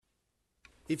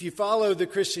If you follow the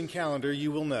Christian calendar, you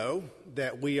will know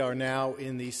that we are now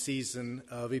in the season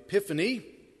of Epiphany,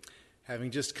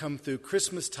 having just come through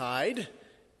Christmastide,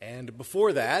 and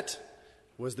before that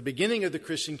was the beginning of the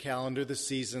Christian calendar, the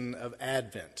season of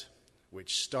Advent,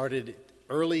 which started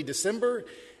early December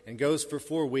and goes for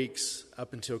 4 weeks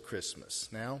up until Christmas.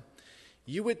 Now,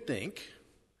 you would think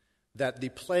that the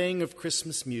playing of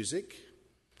Christmas music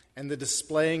and the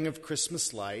displaying of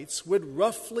Christmas lights would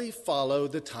roughly follow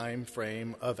the time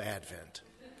frame of Advent.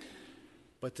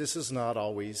 But this is not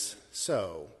always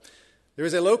so. There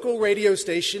is a local radio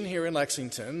station here in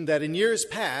Lexington that in years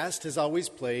past has always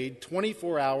played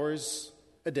 24 hours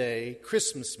a day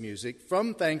Christmas music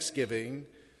from Thanksgiving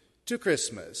to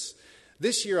Christmas.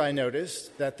 This year I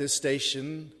noticed that this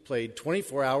station played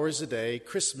 24 hours a day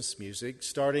Christmas music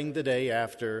starting the day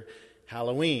after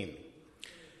Halloween.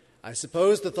 I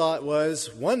suppose the thought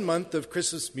was 1 month of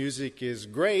Christmas music is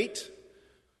great.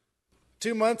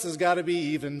 2 months has got to be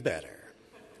even better.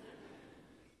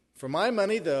 For my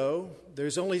money, though,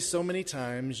 there's only so many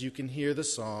times you can hear the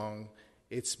song,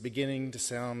 "It's beginning to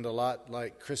sound a lot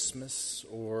like Christmas,"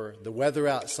 or "The weather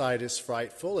outside is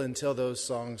frightful," until those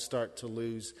songs start to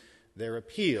lose their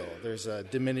appeal. There's a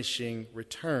diminishing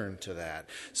return to that.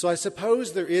 So I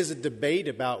suppose there is a debate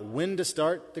about when to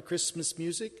start the Christmas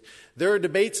music. There are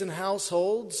debates in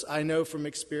households, I know from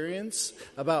experience,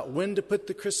 about when to put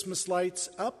the Christmas lights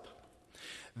up.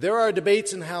 There are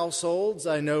debates in households,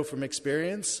 I know from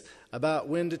experience, about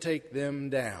when to take them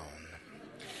down.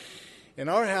 In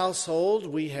our household,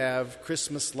 we have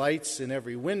Christmas lights in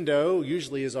every window,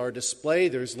 usually as our display.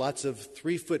 There's lots of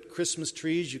 3-foot Christmas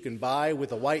trees you can buy with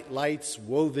the white lights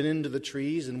woven into the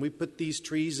trees, and we put these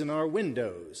trees in our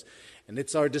windows. And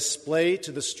it's our display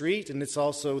to the street, and it's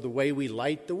also the way we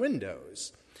light the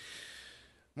windows.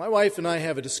 My wife and I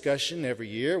have a discussion every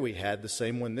year. We had the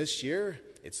same one this year.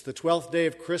 It's the 12th day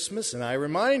of Christmas, and I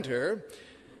remind her,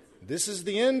 "This is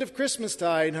the end of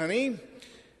Christmastide, honey."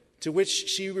 To which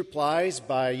she replies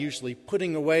by usually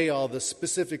putting away all the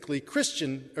specifically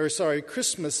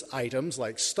Christmas items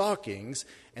like stockings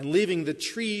and leaving the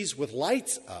trees with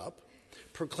lights up,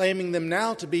 proclaiming them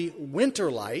now to be winter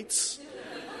lights,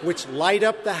 which light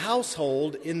up the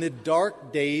household in the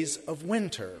dark days of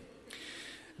winter.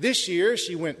 This year,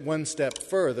 she went one step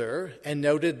further and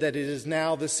noted that it is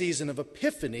now the season of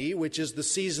Epiphany, which is the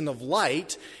season of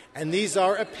light, and these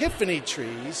are Epiphany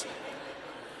trees.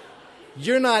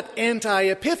 "You're not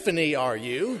anti-Epiphany, are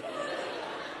you?"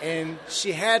 And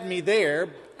she had me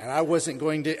there, and I wasn't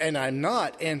going to, and I'm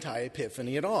not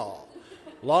anti-Epiphany at all.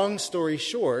 Long story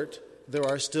short, there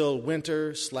are still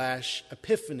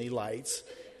winter/Epiphany lights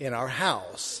in our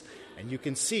house, and you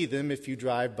can see them if you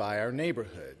drive by our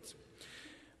neighborhoods.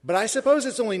 But I suppose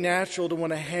it's only natural to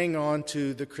want to hang on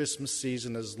to the Christmas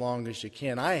season as long as you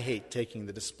can. I hate taking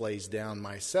the displays down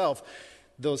myself.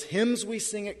 Those hymns we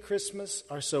sing at Christmas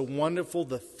are so wonderful.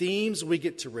 The themes we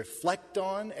get to reflect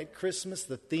on at Christmas,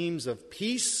 the themes of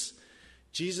peace,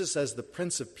 Jesus as the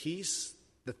Prince of Peace,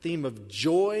 the theme of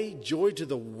joy, joy to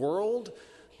the world,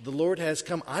 the Lord has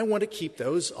come. I want to keep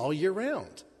those all year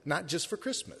round, not just for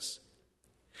Christmas.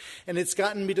 And it's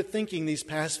gotten me to thinking these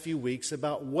past few weeks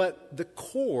about what the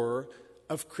core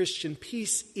of Christian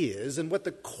peace is and what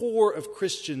the core of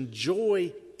Christian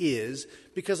joy is,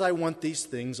 because I want these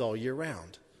things all year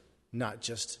round, not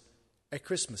just at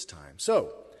Christmas time.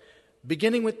 So,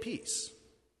 beginning with peace.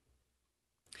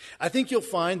 I think you'll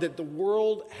find that the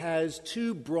world has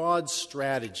 2 broad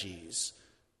strategies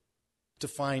to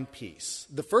find peace.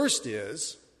 The first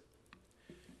is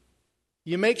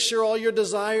you make sure all your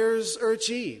desires are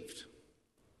achieved.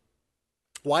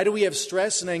 Why do we have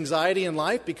stress and anxiety in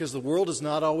life? Because the world is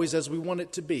not always as we want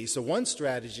it to be. So one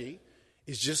strategy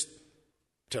is just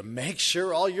to make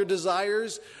sure all your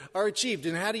desires are achieved.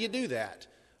 And how do you do that?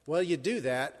 Well, you do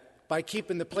that by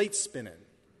keeping the plates spinning.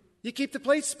 You keep the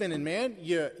plates spinning, man.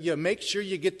 You make sure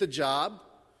you get the job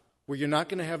where you're not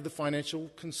going to have the financial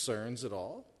concerns at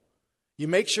all. You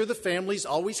make sure the family's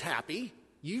always happy.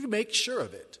 You make sure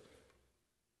of it.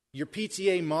 Your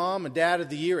PTA mom and dad of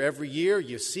the year every year,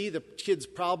 you see the kids'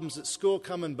 problems at school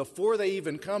coming before they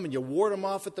even come, and you ward them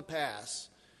off at the pass.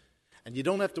 And you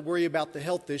don't have to worry about the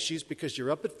health issues because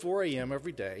you're up at 4 a.m.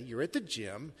 every day. You're at the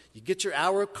gym. You get your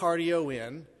hour of cardio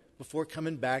in before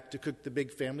coming back to cook the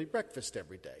big family breakfast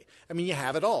every day. I mean, you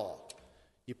have it all.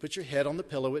 You put your head on the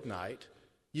pillow at night.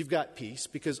 You've got peace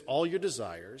because all your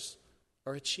desires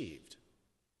are achieved.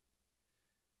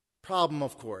 Problem,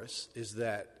 of course, is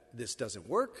that this doesn't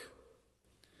work.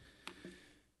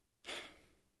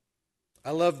 I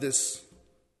love this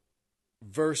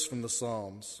verse from the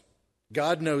Psalms.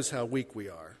 God knows how weak we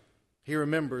are. He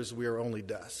remembers we are only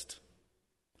dust.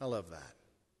 I love that.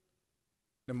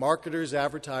 The marketers,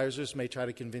 advertisers may try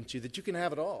to convince you that you can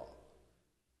have it all.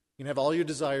 You can have all your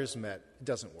desires met. It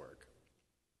doesn't work.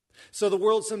 So the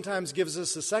world sometimes gives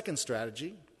us a second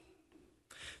strategy.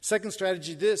 Second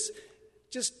strategy,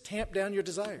 just tamp down your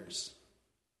desires.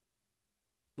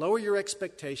 Lower your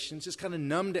expectations, just kind of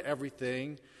numb to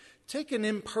everything. Take an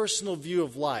impersonal view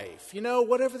of life.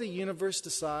 Whatever the universe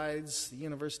decides.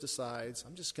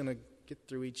 I'm just going to get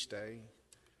through each day.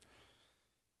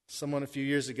 Someone a few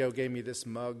years ago gave me this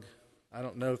mug. I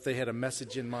don't know if they had a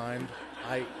message in mind.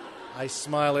 I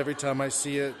smile every time I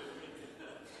see it.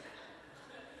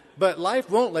 But life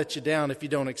won't let you down if you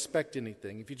don't expect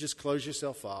anything, if you just close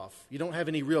yourself off. You don't have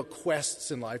any real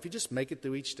quests in life. You just make it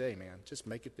through each day, man. Just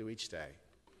make it through each day.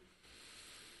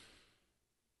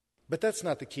 But that's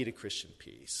not the key to Christian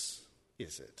peace,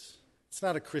 is it? It's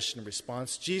not a Christian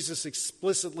response. Jesus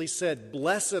explicitly said,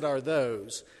 "Blessed are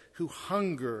those who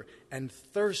hunger and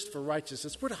thirst for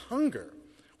righteousness." We're to hunger.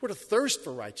 We're to thirst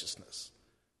for righteousness.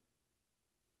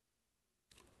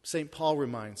 St. Paul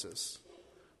reminds us,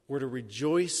 we're to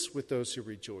rejoice with those who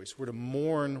rejoice. We're to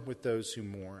mourn with those who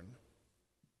mourn.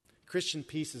 Christian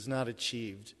peace is not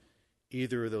achieved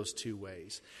either of those two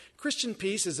ways. Christian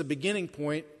peace is a beginning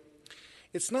point.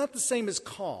 It's not the same as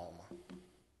calm.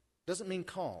 It doesn't mean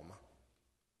calm.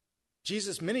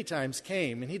 Jesus many times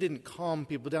came and he didn't calm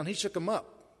people down. He shook them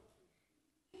up.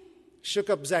 Shook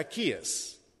up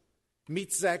Zacchaeus.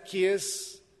 Meets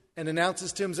Zacchaeus and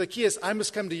announces to him, "Zacchaeus, I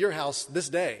must come to your house this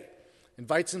day."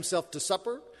 Invites himself to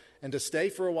supper and to stay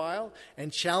for a while,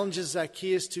 and challenges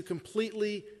Zacchaeus to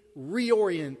completely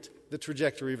reorient the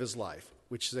trajectory of his life,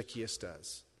 which Zacchaeus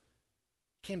does.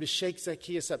 He came to shake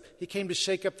Zacchaeus up. He came to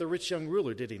shake up the rich young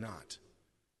ruler, did he not?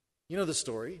 You know the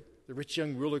story. The rich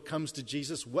young ruler comes to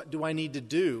Jesus. "What do I need to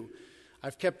do?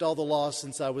 I've kept all the law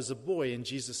since I was a boy." And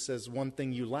Jesus says, "One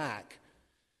thing you lack.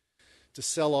 To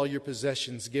sell all your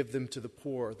possessions, give them to the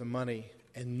poor, the money,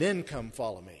 and then come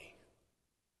follow me."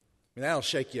 That'll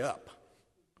shake you up.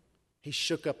 He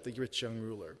shook up the rich young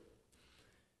ruler.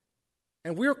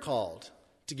 And we're called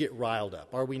to get riled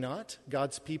up, are we not,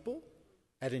 God's people,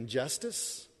 at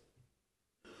injustice?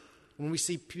 When we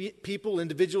see people,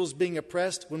 individuals being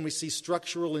oppressed, when we see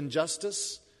structural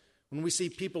injustice, when we see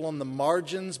people on the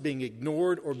margins being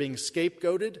ignored or being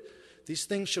scapegoated, these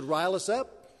things should rile us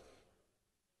up.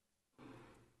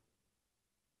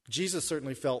 Jesus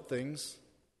certainly felt things.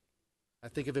 I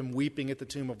think of him weeping at the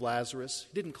tomb of Lazarus.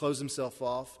 He didn't close himself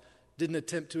off, didn't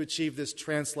attempt to achieve this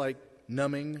trance-like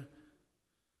numbing.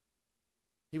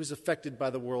 He was affected by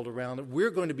the world around him.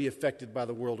 We're going to be affected by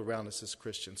the world around us as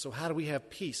Christians. So how do we have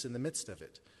peace in the midst of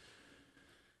it?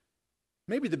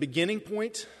 Maybe the beginning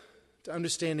point to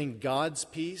understanding God's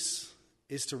peace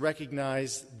is to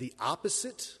recognize the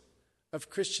opposite of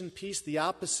Christian peace. The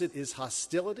opposite is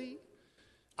hostility,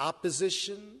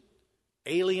 opposition,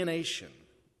 alienation.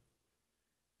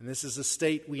 And this is a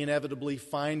state we inevitably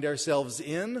find ourselves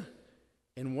in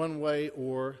one way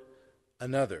or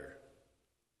another.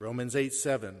 Romans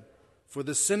 8:7. "For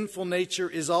the sinful nature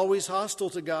is always hostile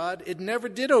to God. It never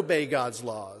did obey God's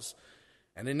laws,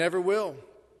 and it never will."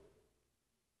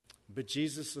 But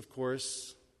Jesus, of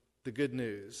course, the good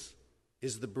news,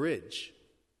 is the bridge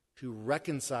who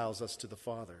reconciles us to the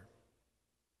Father.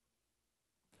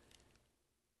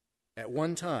 At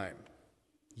one time,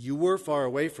 you were far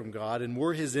away from God and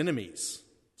were his enemies.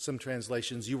 Some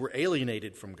translations, you were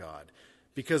alienated from God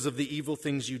because of the evil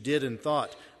things you did and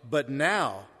thought. But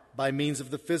now, by means of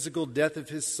the physical death of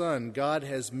his Son, God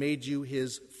has made you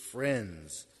his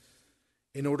friends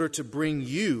in order to bring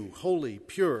you, holy,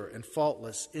 pure, and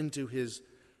faultless, into his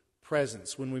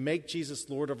presence. When we make Jesus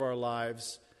Lord of our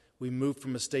lives, we move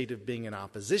from a state of being in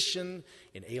opposition,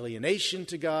 in alienation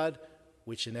to God,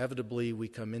 which inevitably we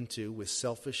come into with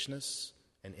selfishness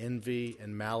and envy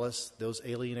and malice. Those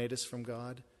alienate us from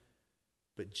God.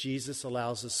 But Jesus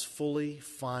allows us fully,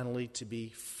 finally, to be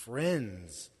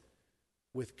friends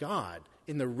with God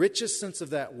in the richest sense of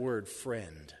that word,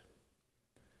 friend.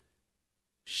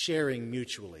 Sharing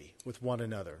mutually with one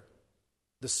another,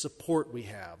 the support we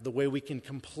have, the way we can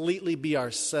completely be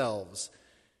ourselves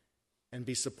and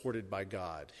be supported by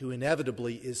God, who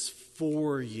inevitably is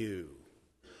for you,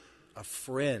 a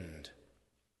friend.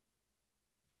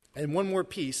 And one more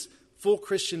piece, full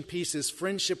Christian peace is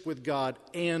friendship with God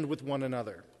and with one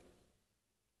another.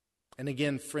 And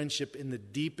again, friendship in the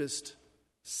deepest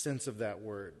sense of that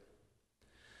word.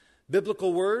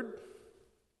 Biblical word,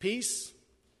 peace,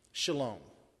 shalom.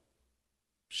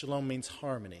 Shalom means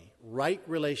harmony, right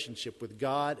relationship with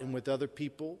God and with other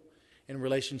people, in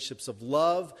relationships of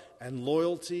love and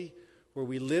loyalty, where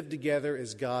we live together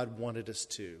as God wanted us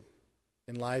to.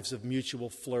 in lives of mutual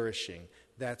flourishing.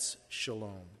 That's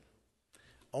shalom.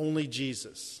 Only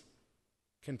Jesus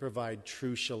can provide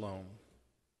true shalom.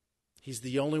 He's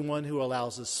the only one who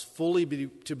allows us fully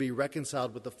to be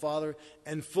reconciled with the Father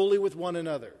and fully with one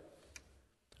another,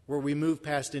 where we move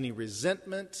past any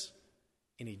resentment,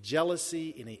 any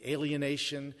jealousy, any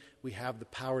alienation. We have the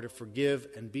power to forgive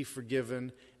and be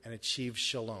forgiven and achieve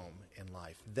shalom in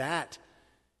life. That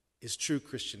is true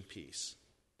Christian peace.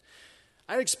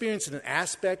 I experienced an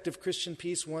aspect of Christian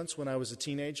peace once when I was a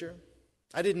teenager.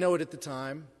 I didn't know it at the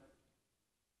time.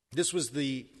 This was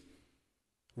the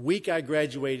week I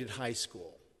graduated high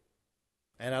school.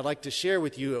 And I'd like to share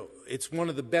with you, it's one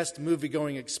of the best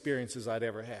movie-going experiences I'd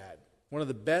ever had. One of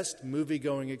the best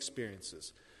movie-going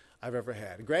experiences I've ever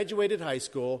had. I graduated high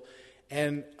school,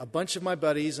 and a bunch of my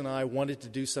buddies and I wanted to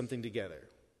do something together.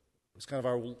 It was kind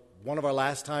of one of our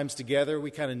last times together.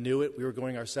 We kind of knew it. We were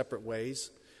going our separate ways.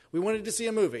 We wanted to see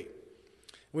a movie.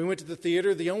 We went to the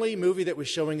theater. The only movie that was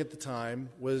showing at the time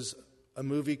was a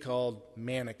movie called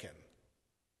Mannequin.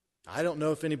 I don't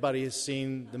know if anybody has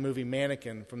seen the movie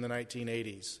Mannequin from the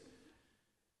 1980s.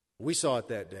 We saw it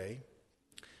that day.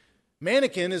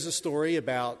 Mannequin is a story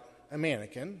about a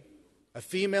mannequin, a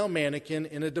female mannequin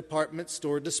in a department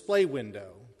store display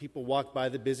window. People walk by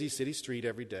the busy city street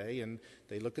every day and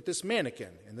they look at this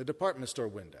mannequin in the department store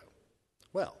window.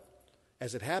 Well,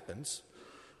 as it happens,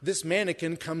 this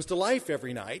mannequin comes to life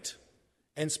every night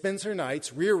and spends her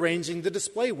nights rearranging the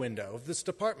display window of this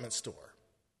department store.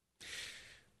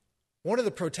 One of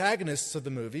the protagonists of the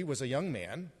movie was a young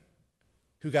man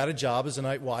who got a job as a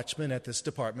night watchman at this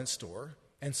department store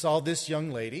and saw this young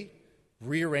lady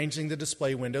rearranging the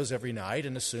display windows every night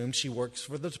and assumed she works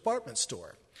for the department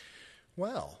store.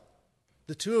 Well,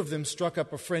 the two of them struck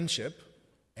up a friendship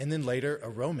and then later a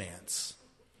romance.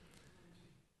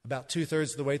 About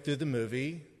 2/3 of the way through the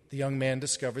movie, the young man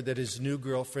discovered that his new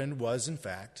girlfriend was, in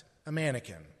fact, a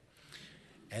mannequin.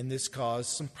 And this caused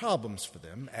some problems for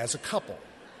them as a couple.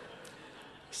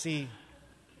 See,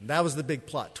 that was the big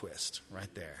plot twist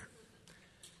right there.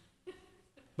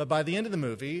 But by the end of the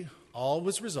movie, all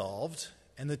was resolved,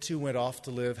 and the two went off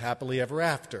to live happily ever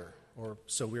after, or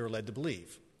so we were led to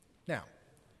believe. Now,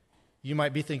 you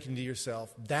might be thinking to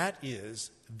yourself, that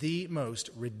is the most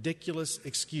ridiculous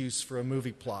excuse for a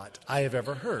movie plot I have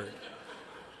ever heard.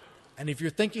 And if you're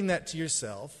thinking that to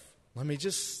yourself, let me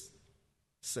just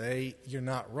say you're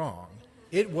not wrong.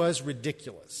 It was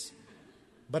ridiculous.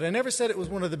 But I never said it was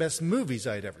one of the best movies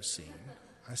I'd ever seen.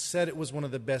 I said it was one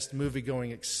of the best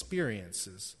movie-going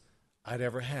experiences I'd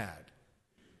ever had.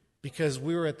 Because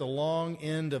we were at the long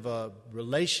end of a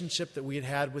relationship that we had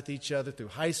had with each other through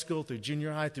high school, through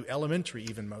junior high, through elementary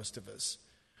even, most of us,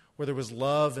 where there was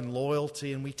love and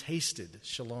loyalty, and we tasted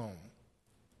shalom.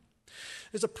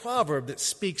 There's a proverb that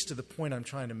speaks to the point I'm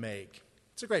trying to make.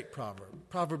 It's a great proverb.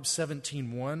 Proverbs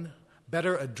 17:1,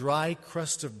 better a dry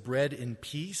crust of bread in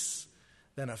peace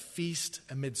than a feast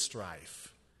amid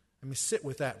strife. Let me sit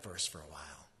with that verse for a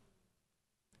while.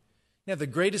 You know, the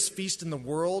greatest feast in the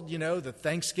world, the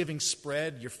Thanksgiving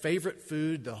spread, your favorite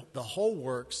food, the whole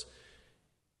works.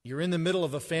 You're in the middle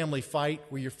of a family fight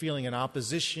where you're feeling an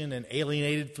opposition and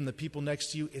alienated from the people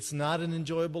next to you. It's not an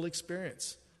enjoyable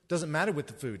experience. It doesn't matter what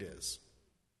the food is.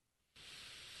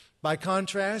 By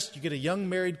contrast, you get a young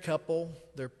married couple.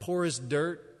 They're poor as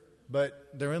dirt, but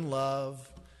they're in love.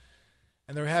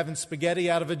 And they're having spaghetti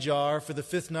out of a jar for the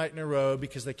 5th night in a row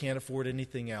because they can't afford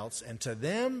anything else. And to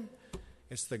them,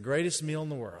 it's the greatest meal in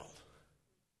the world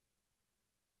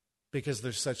because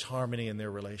there's such harmony in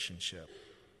their relationship.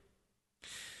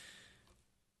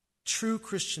 True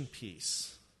Christian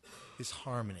peace is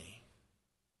harmony,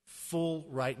 full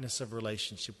rightness of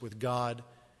relationship with God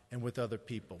and with other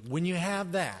people. When you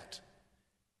have that,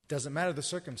 it doesn't matter the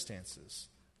circumstances.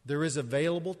 There is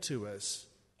available to us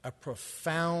a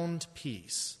profound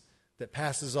peace that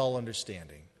passes all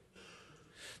understanding.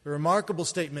 The remarkable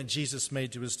statement Jesus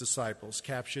made to his disciples,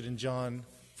 captured in John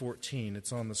 14,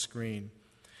 it's on the screen.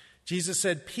 Jesus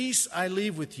said, "Peace I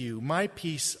leave with you, my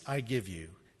peace I give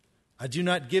you. I do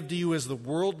not give to you as the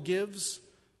world gives.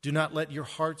 Do not let your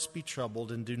hearts be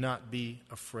troubled and do not be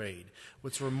afraid."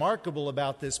 What's remarkable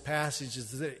about this passage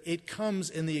is that it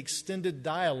comes in the extended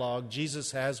dialogue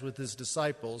Jesus has with his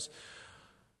disciples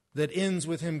that ends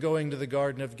with him going to the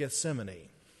Garden of Gethsemane.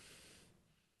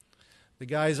 The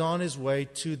guy's on his way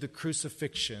to the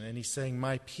crucifixion, and he's saying,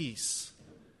 "My peace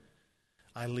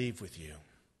I leave with you."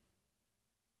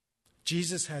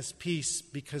 Jesus has peace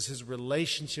because his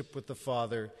relationship with the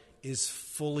Father is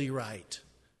fully right.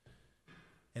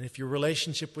 And if your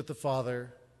relationship with the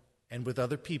Father and with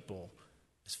other people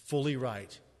is fully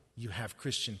right, you have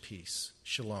Christian peace,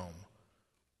 shalom.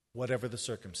 whatever the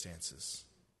circumstances.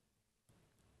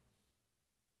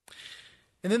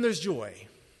 And then there's joy.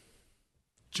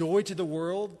 Joy to the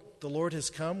world. The Lord has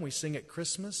come. We sing at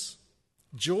Christmas.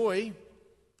 Joy,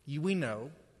 we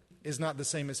know, is not the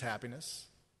same as happiness.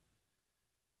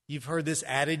 You've heard this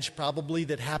adage probably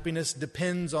that happiness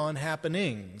depends on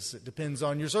happenings. It depends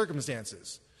on your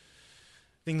circumstances.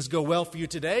 Things go well for you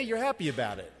today, you're happy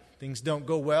about it. Things don't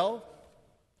go well,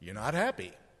 you're not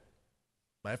happy.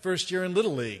 My first year in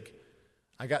Little League,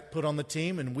 I got put on the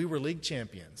team and we were league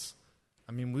champions.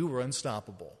 I mean, we were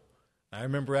unstoppable. I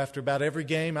remember after about every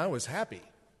game, I was happy.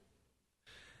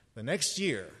 The next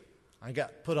year, I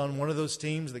got put on one of those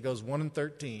teams that goes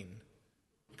 1-13.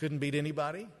 Couldn't beat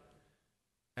anybody.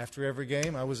 After every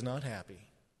game, I was not happy.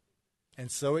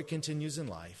 And so it continues in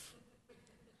life.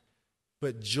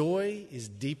 But joy is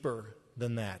deeper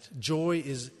than that. Joy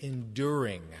is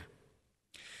enduring.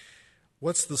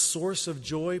 What's the source of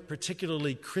joy,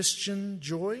 particularly Christian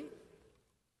joy?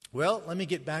 Well, let me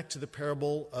get back to the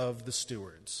parable of the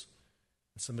stewards.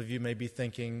 Some of you may be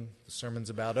thinking, the sermon's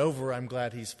about over. I'm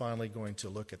glad he's finally going to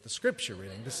look at the scripture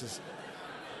reading. This is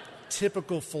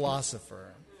typical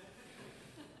philosopher.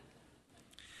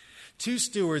 2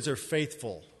 stewards are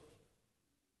faithful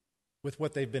with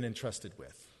what they've been entrusted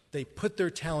with. They put their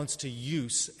talents to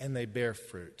use and they bear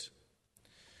fruit.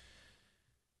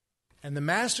 And the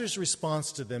master's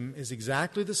response to them is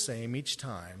exactly the same each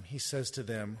time. He says to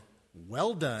them,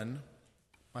 "Well done,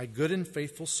 my good and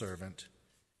faithful servant.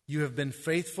 You have been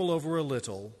faithful over a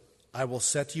little. I will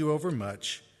set you over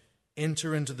much.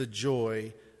 Enter into the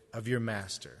joy of your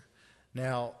master."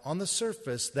 Now, on the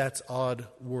surface, that's odd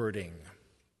wording.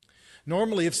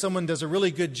 Normally, if someone does a really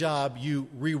good job, you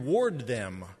reward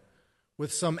them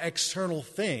with some external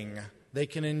thing they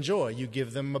can enjoy. You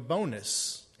give them a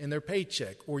bonus in their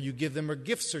paycheck, or you give them a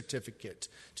gift certificate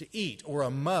to eat, or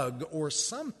a mug, or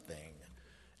something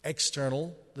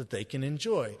external that they can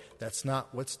enjoy. That's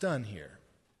not what's done here.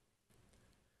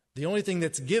 The only thing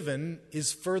that's given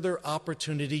is further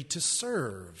opportunity to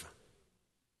serve.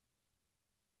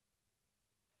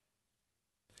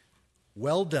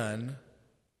 Well done.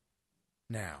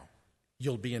 Now,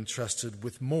 you'll be entrusted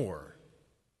with more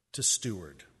to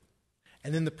steward.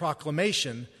 And then the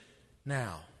proclamation,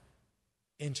 now,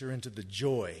 enter into the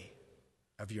joy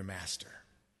of your master.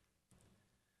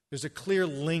 There's a clear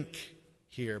link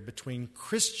here between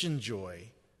Christian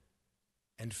joy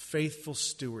and faithful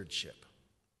stewardship.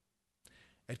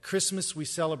 At Christmas, we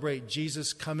celebrate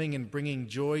Jesus coming and bringing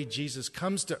joy. Jesus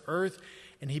comes to earth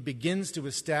and he begins to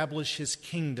establish his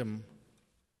kingdom,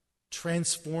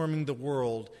 transforming the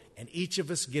world, and each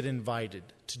of us get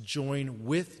invited to join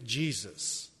with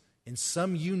Jesus in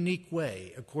some unique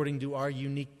way, according to our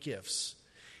unique gifts,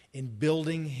 in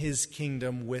building his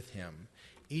kingdom with him.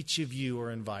 Each of you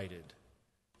are invited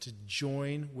to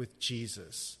join with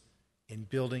Jesus in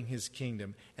building his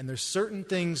kingdom. And there's certain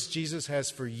things Jesus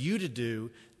has for you to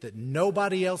do that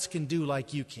nobody else can do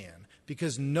like you can,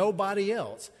 because nobody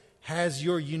else has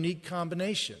your unique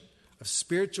combination of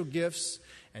spiritual gifts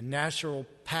and natural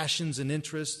passions and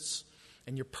interests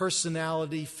and your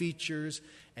personality features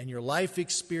and your life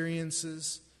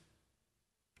experiences.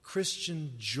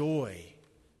 Christian joy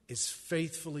is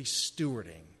faithfully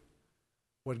stewarding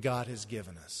what God has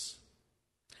given us.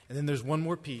 And then there's one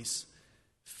more piece: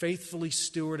 faithfully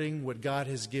stewarding what God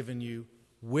has given you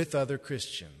with other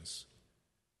Christians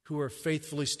who are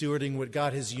faithfully stewarding what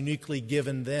God has uniquely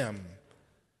given them,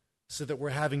 so that we're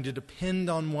having to depend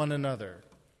on one another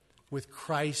with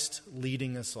Christ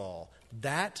leading us all.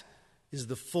 That is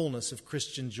the fullness of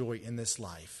Christian joy in this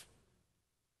life.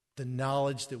 The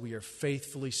knowledge that we are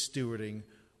faithfully stewarding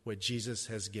what Jesus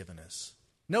has given us,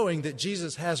 knowing that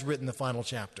Jesus has written the final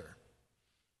chapter,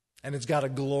 and it's got a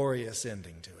glorious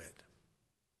ending to it.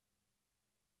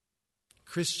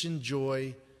 Christian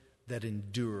joy that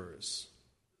endures.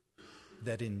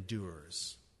 That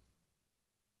endures.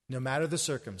 No matter the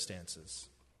circumstances,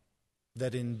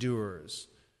 that endures.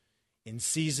 In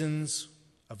seasons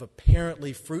of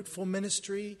apparently fruitful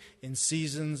ministry, in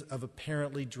seasons of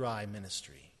apparently dry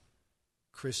ministry.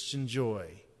 Christian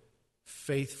joy,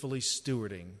 faithfully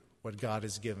stewarding what God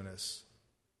has given us.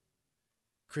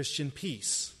 Christian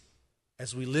peace,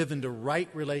 as we live into right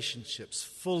relationships,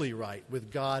 fully right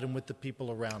with God and with the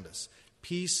people around us.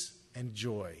 Peace and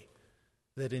joy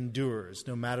that endures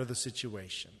no matter the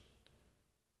situation.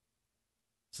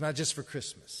 It's not just for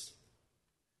Christmas.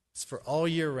 It's for all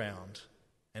year round,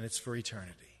 and it's for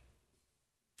eternity.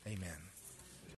 Amen.